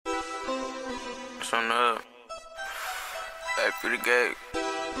What's on up? Hey, pretty gay.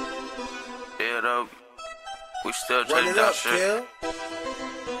 T.0wee. We still chasing that shit.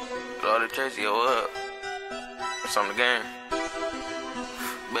 All the chasing, yo, up. What's on the game?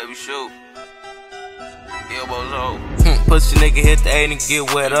 Baby, shoot. Elbows old. Pussy nigga hit the A and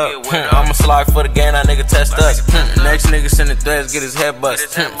get wet up. I'ma slide for the game, that nigga test us. Next nigga send the threads, get his head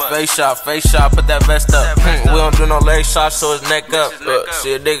bust. Face shot, put that vest up. We don't do no leg shots, so his neck up.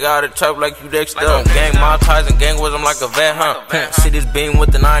 See a nigga out of chop like you next up. Gang monetizing, gang with him like a vet, huh? See this beam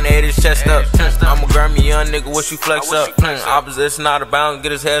with the 9-8, his chest up. I'ma grab me young nigga, what you flex up? Opposition out of bounds,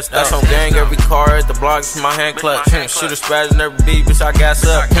 get his head stuck. That's on gang, every car at the block, it's my hand clutch. Shoot a spaz in every beat, bitch, I gas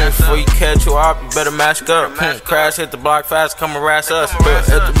up. Before you catch you up, you better mask up. Crash, hit the block fast, come harass us. If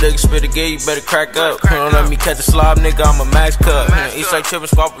the nigga spit again, you better crack up. Don't let me catch a slob, nigga, I'm a max cup. Eastside trippin',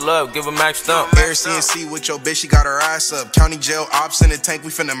 squabble up, give a max stump. Air CNC with your bitch, she got her ass up. County jail ops in the tank,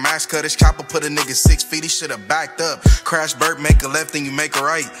 we finna max cut. This chopper put a nigga 6 feet, he shoulda backed up. Crash burp, make a left, then you make a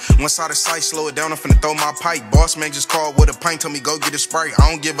right. One side of sight, slow it down, I'm finna throw my pipe. Boss man just called with a pint, told me go get a Sprite.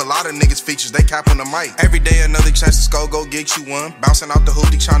 I don't give a lot of niggas features, they cap on the mic. Every day another chance to score, go get you one. Bouncing out the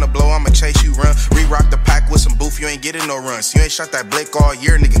hoopty, tryna blow, I'ma chase you run. Re-rock the pack with some booth, you ain't getting no runs. You ain't shot that blick all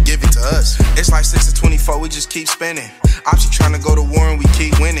year, nigga, give it to us. It's like 6 to 24, we just keep spinning. Ops, you tryna go to war and we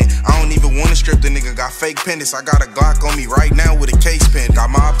keep winning. I don't even wanna strip the nigga, got fake pendants. I got a Glock on me right now with a case pin. Got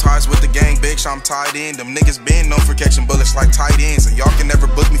mob ties with the gang, bitch, I'm tied in. Them niggas been known for catching bullets like tight ends. And y'all can never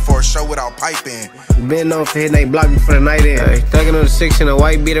book me for a show without piping. Been known for hitting they block me for the night in. Thuggin' on the 6 in a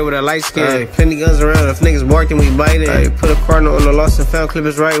white beater with a light skin. Plenty guns around, if niggas barking, we bite it. Put a cardinal on the lost and found, clip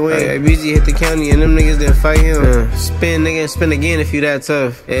his right wing. BG hit the county and them niggas didn't fight him. Spin nigga and spin again if you that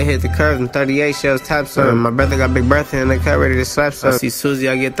tough. It hit the curve and 38 shells top some. My brother got big birthday and they cut ready to slap some. I see Susie,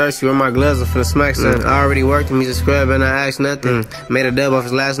 I get thirsty with my gloves, I'm finna smack some. I already worked him, he's a scrub and I asked nothing. Made a dub off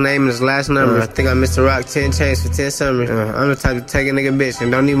his last name and his last number. I think I missed a rock 10 chains for 10 summers. I'm the type to take a nigga bitch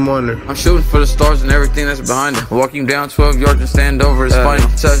and don't even wonder. I'm shooting for the stars and everything that's behind it. Walking down 12 yards and stand over his final.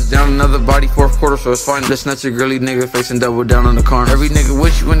 Touchdown, another body, 4th quarter, so it's final. Let's not your girly nigga facing double down on the corner. Every nigga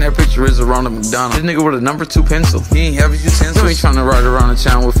with you in that picture is a Ronald McDonald. This nigga with a number 2 pencil. He ain't have his utensils. You ain't tryna ride around the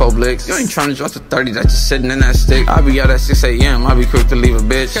town with 4 blicks. You ain't tryna drop the 30 that's just sitting in that stick. I be out at 6 a.m. I be quick to leave a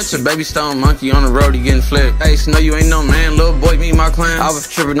bitch. Catch a baby stone monkey on the road, he getting flipped. Hey, so no, you ain't no man, little boy, me, my clan. I was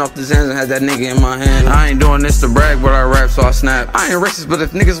tripping off the Zans and had that nigga in my hand. I ain't doing this to brag, but I rap, so I snap. I ain't racist, but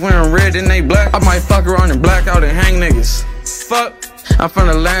if niggas wearing red and they black, I might fuck around and black out and hang niggas. Fuck, I'm from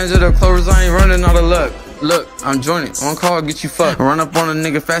the lands of the clovers, I ain't running out of luck. Look, I'm joining. One call, get you fucked. Run up on a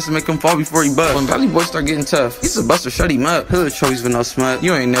nigga fast and make him fall before he bust. When Valley boys start getting tough, he's a buster, shut him up. Hood trophies with no smut.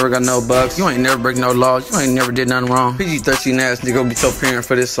 You ain't never got no bucks. You ain't never break no laws. You ain't never did nothing wrong. PG-13 ass nigga, go get your parent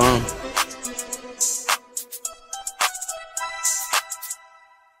for this song.